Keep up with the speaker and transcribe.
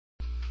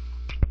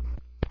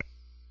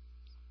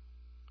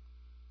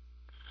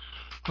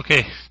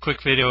Okay,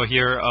 quick video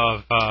here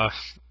of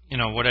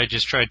what I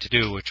just tried to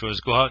do, which was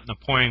go out in the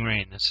pouring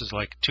rain. This is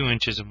like 2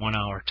 inches in 1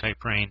 hour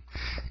type rain,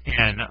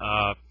 and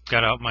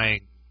got out my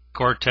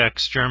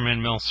Gore-Tex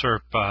German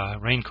Milsurp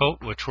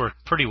raincoat, which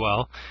worked pretty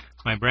well.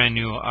 My brand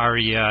new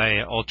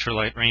REI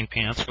ultralight rain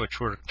pants, which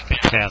worked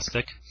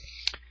fantastic,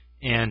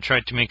 and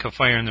tried to make a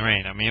fire in the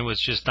rain. I mean, it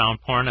was just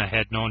downpouring. I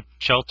had no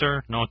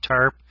shelter, no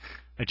tarp.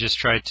 I just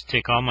tried to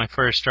take all my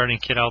fire starting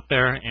kit out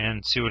there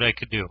and see what I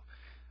could do.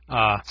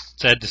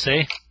 Sad to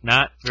say,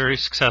 not very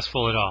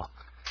successful at all.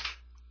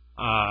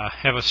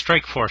 Have a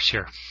strike force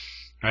here,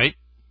 right?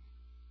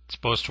 It's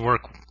supposed to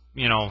work,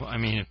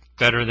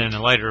 better than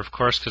a lighter, of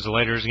course, because the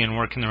lighter is going to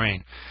work in the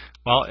rain.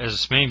 Well,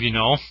 as many of you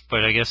know,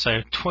 but I guess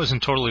I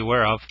wasn't totally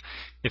aware of,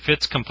 if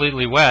it's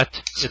completely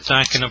wet, it's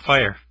not going to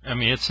fire. I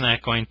mean, it's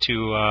not going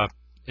to,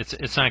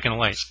 it's not going to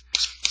light.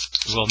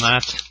 It will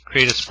not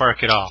create a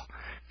spark at all.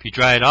 If you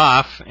dry it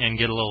off and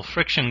get a little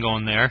friction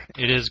going there,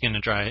 it is going to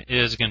dry. It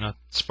is going to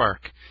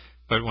spark.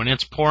 But when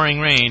it's pouring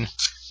rain,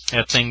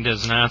 that thing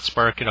does not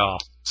spark at all.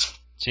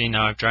 See,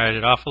 now I've dried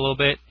it off a little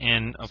bit,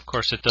 and of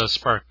course it does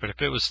spark. But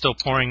if it was still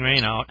pouring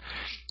rain out,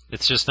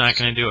 it's just not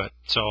going to do it.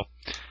 So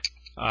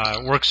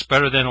it works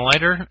better than a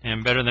lighter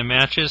and better than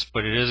matches,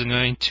 but it isn't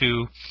going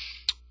to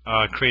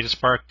create a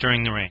spark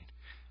during the rain.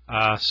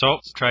 So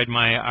tried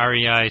my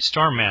REI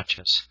storm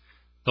matches.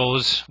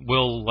 Those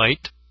will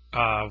light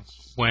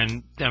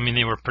when,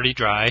 they were pretty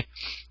dry.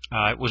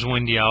 It was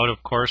windy out,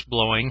 of course,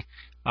 blowing.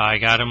 I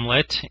got them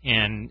lit,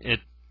 and it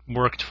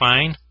worked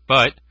fine,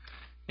 but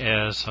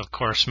as, of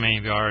course, many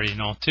of you already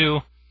know,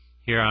 too,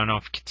 here, I don't know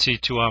if you can see,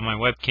 too, on my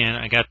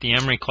webcam, I got the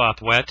emery cloth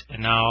wet,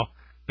 and now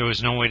there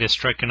was no way to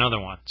strike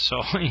another one.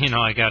 So,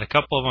 I got a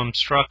couple of them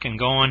struck and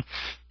going,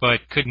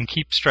 but couldn't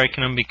keep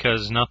striking them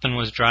because nothing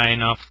was dry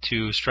enough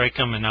to strike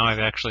them, and now I've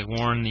actually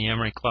worn the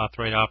emery cloth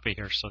right off of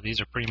here, so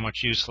these are pretty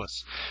much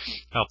useless.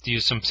 I'll have to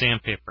use some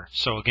sandpaper.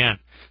 So, again,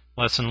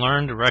 lesson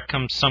learned, erect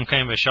some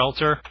kind of a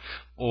shelter,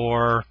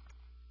 or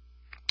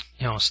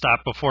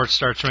stop before it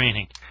starts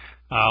raining.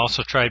 I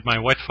also tried my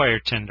wet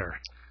tinder.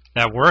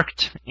 That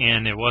worked,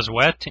 and it was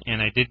wet,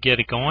 and I did get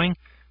it going,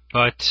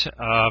 but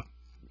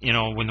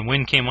when the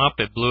wind came up,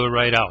 it blew it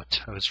right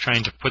out. I was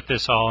trying to put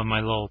this all in my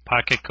little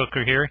pocket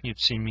cooker here. You've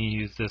seen me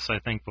use this, I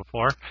think,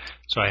 before.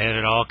 So I had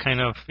it all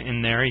kind of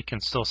in there. You can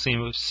still see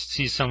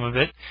some of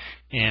it,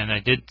 and I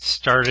did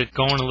start it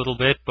going a little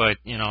bit, but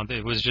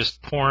it was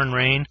just pouring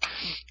rain.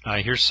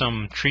 Here's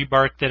some tree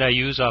bark that I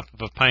use off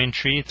of a pine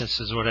tree. This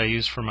is what I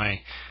use for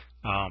my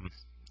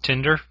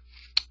tinder,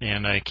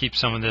 and I keep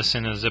some of this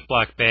in a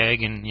Ziploc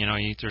bag, and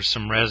there's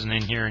some resin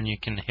in here and you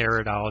can hair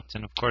it out,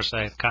 and of course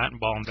I have cotton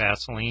ball and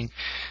Vaseline.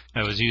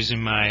 I was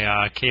using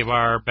my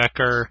K-Bar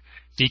Becker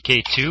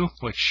DK2,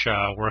 which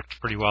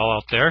worked pretty well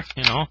out there.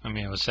 I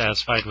was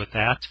satisfied with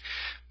that.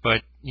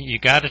 But you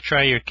got to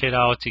try your kit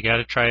out. You got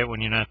to try it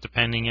when you're not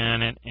depending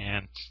on it,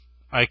 and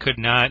I could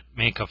not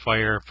make a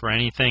fire for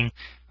anything.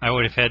 I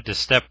would have had to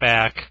step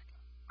back.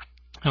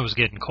 It was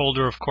getting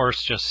colder, of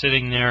course, just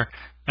sitting there.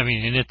 And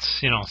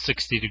it's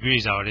 60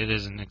 degrees out. It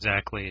isn't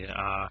exactly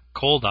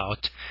cold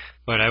out,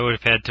 but I would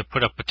have had to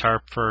put up a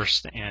tarp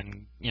first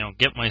and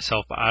get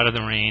myself out of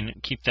the rain,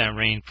 keep that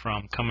rain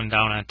from coming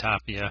down on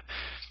top of you.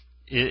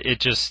 It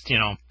just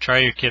try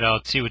your kit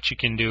out, see what you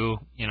can do.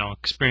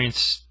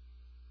 Experience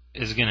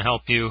is going to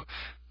help you,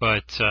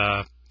 but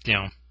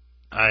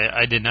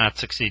I did not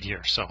succeed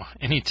here. So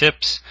any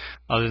tips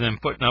other than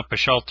putting up a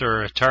shelter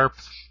or a tarp,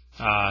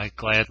 I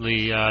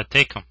gladly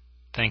take them.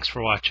 Thanks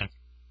for watching.